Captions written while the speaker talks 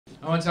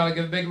I want y'all to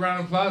give a big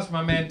round of applause for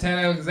my man Ted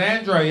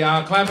Alexandro,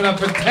 y'all. Clap it up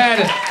for Ted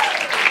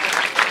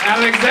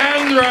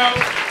Alexandro.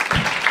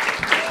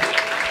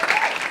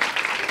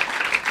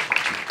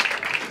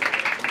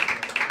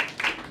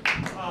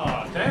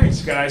 Oh,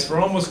 thanks, guys, for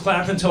almost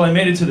clapping until I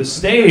made it to the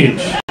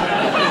stage.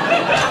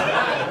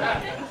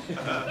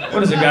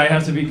 What does a guy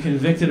have to be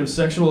convicted of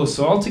sexual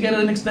assault to get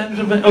an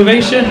extended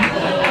ovation?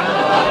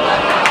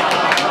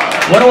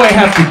 What do I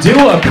have to do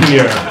up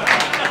here?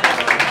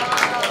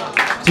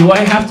 Do I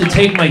have to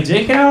take my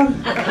dick out?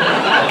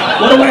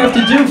 What do I have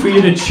to do for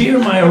you to cheer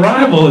my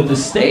arrival at the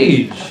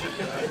stage?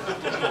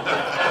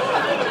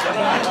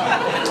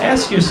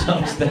 Ask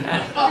yourselves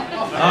that.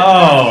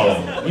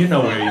 Oh, you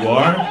know where you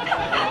are.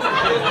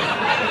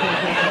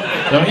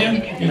 Don't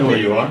you? You know where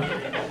you are.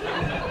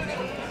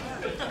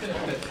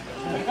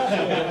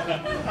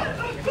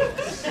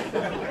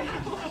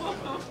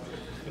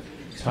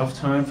 Tough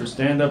time for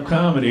stand-up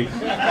comedy.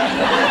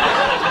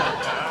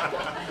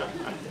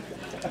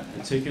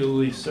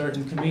 Particularly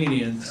certain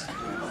comedians.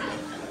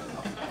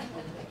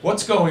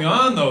 What's going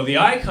on, though? The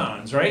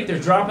icons, right? They're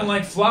dropping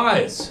like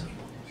flies.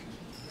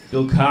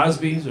 Bill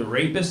Cosby's a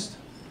rapist.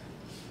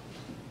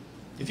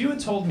 If you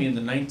had told me in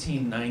the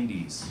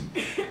 1990s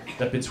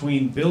that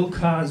between Bill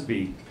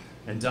Cosby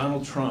and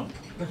Donald Trump,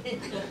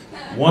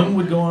 one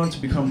would go on to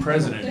become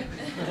president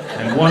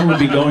and one would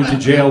be going to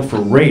jail for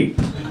rape,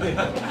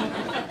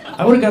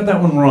 I would have got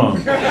that one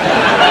wrong.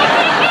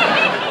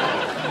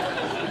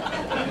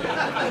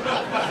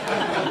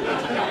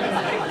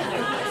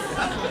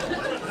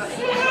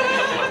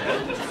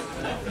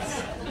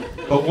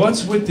 But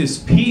what's with this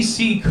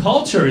PC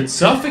culture? It's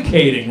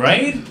suffocating,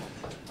 right?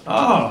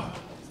 Oh.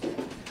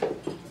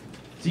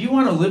 Do you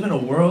want to live in a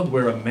world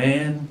where a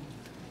man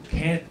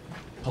can't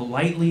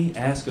politely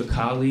ask a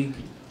colleague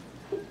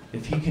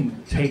if he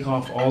can take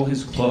off all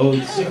his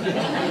clothes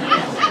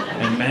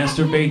and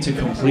masturbate to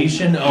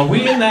completion? Are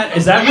we in that?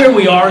 Is that where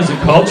we are as a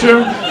culture?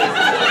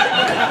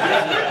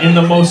 In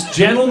the most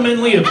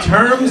gentlemanly of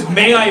terms,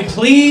 may I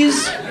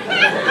please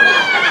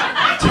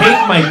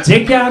take my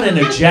dick out and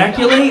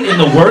ejaculate in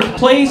the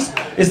workplace?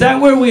 Is that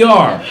where we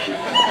are?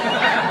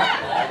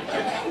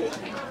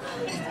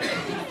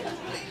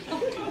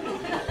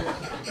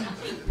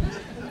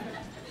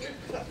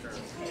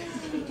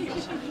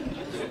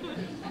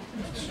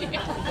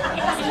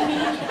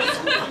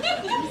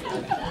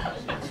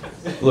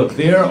 Look,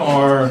 there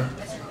are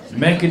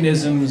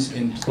mechanisms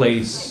in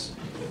place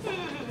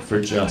for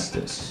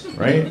justice,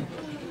 right?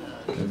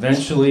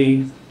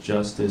 Eventually,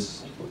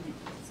 justice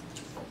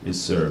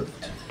is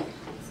served.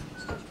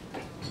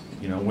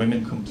 You know,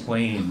 women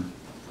complain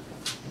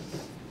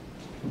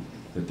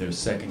that they're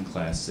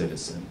second-class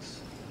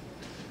citizens.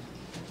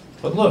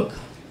 But look,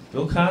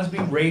 Bill Cosby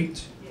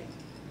raped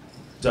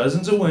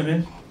dozens of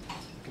women.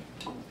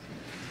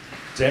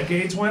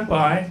 Decades went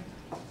by.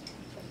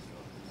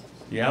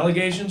 The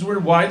allegations were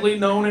widely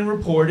known and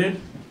reported.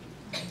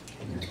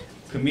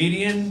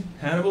 Comedian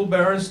Hannibal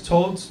Buress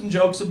told some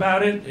jokes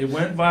about it. It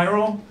went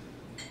viral.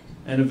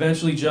 And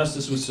eventually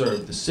justice was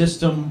served. The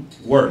system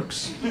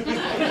works.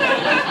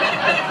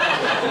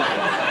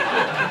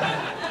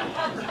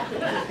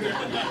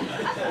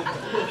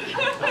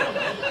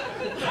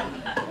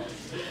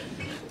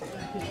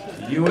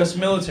 The U.S.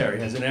 military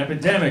has an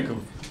epidemic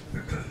of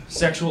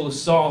sexual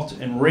assault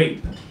and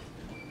rape.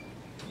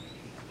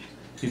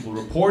 People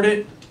report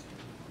it.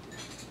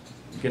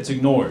 It gets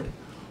ignored.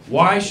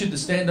 Why should the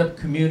stand-up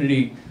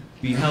community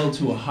be held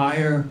to a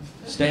higher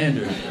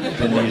standard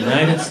than the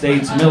United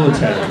States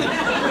military?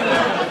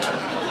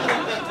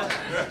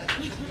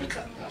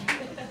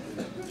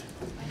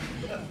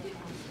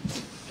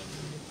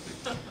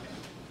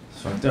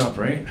 It's fucked up,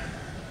 right?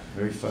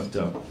 Very fucked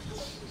up.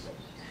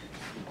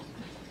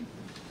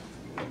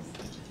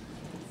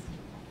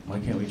 Why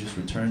can't we just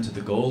return to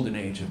the golden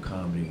age of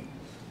comedy?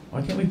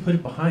 Why can't we put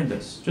it behind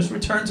us? Just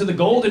return to the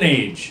golden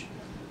age.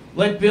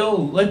 Let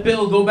Bill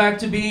go back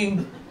to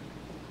being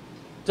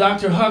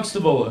Dr.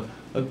 Huxtable,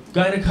 a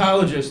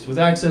gynecologist with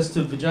access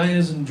to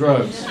vaginas and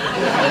drugs.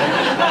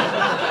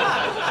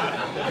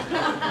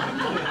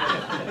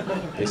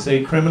 They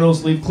say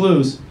criminals leave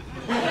clues.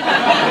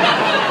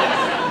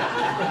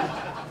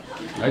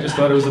 I just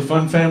thought it was a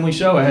fun family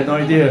show. I had no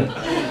idea.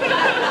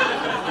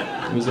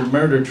 It was a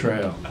murder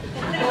trail.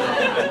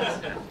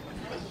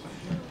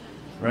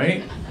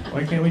 Right?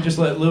 Why can't we just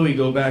let Louis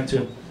go back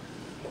to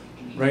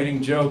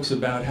writing jokes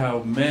about how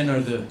men are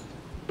the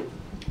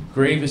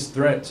gravest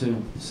threat to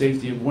the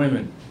safety of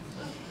women?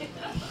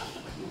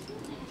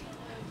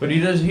 But he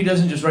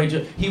doesn't just write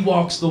jokes, he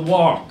walks the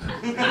walk.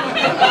 And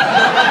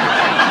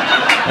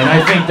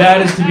I think that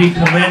is to be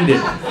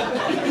commended.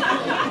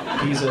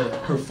 He's a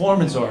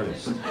performance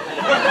artist.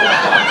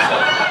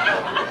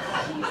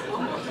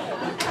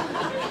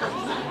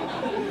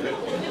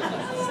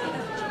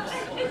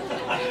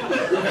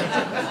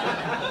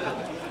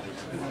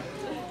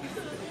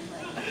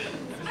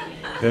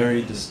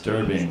 Very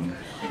disturbing,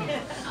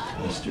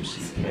 Mr.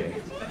 CK.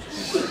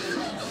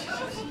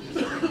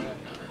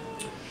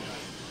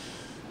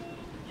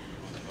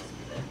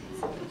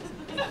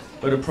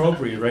 but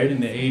appropriate, right, in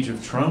the age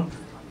of Trump.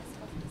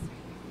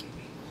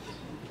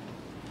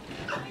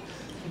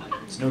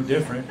 It's no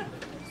different.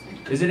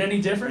 Is it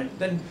any different?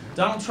 Then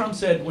Donald Trump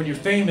said, when you're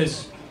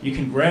famous, you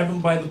can grab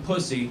him by the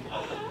pussy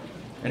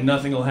and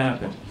nothing will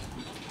happen.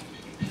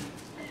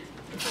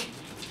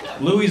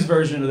 Louis'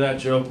 version of that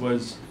joke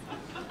was,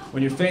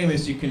 when you're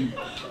famous, you can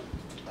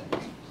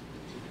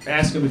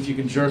ask him if you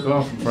can jerk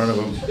off in front of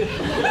him.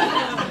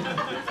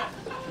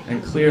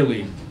 And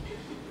clearly,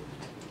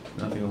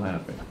 nothing will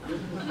happen.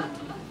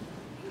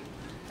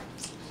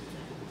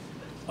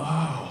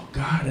 Oh,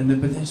 God,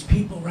 but there's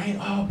people, right?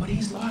 Oh, but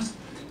he's lost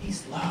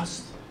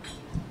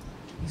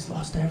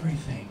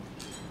everything.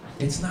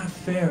 It's not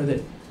fair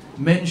that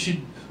men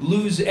should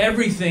lose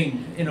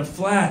everything in a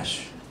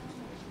flash.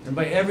 And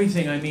by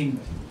everything, I mean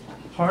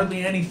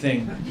hardly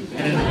anything.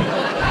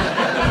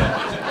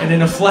 And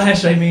in a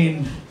flash, I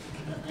mean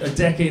a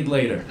decade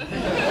later.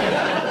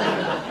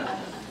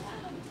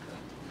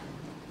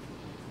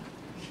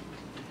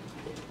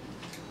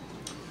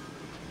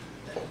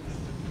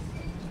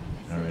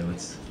 All right,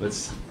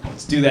 let's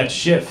do that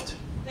shift.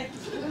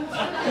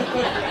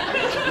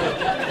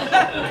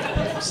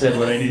 Said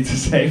what I need to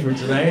say for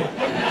tonight.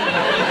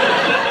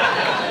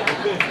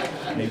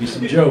 Maybe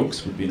some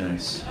jokes would be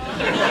nice.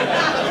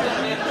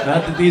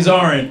 Not that these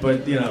aren't,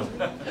 but you know,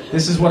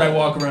 this is what I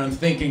walk around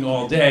thinking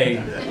all day.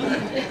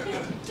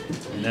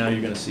 And now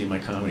you're gonna see my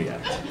comedy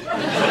act.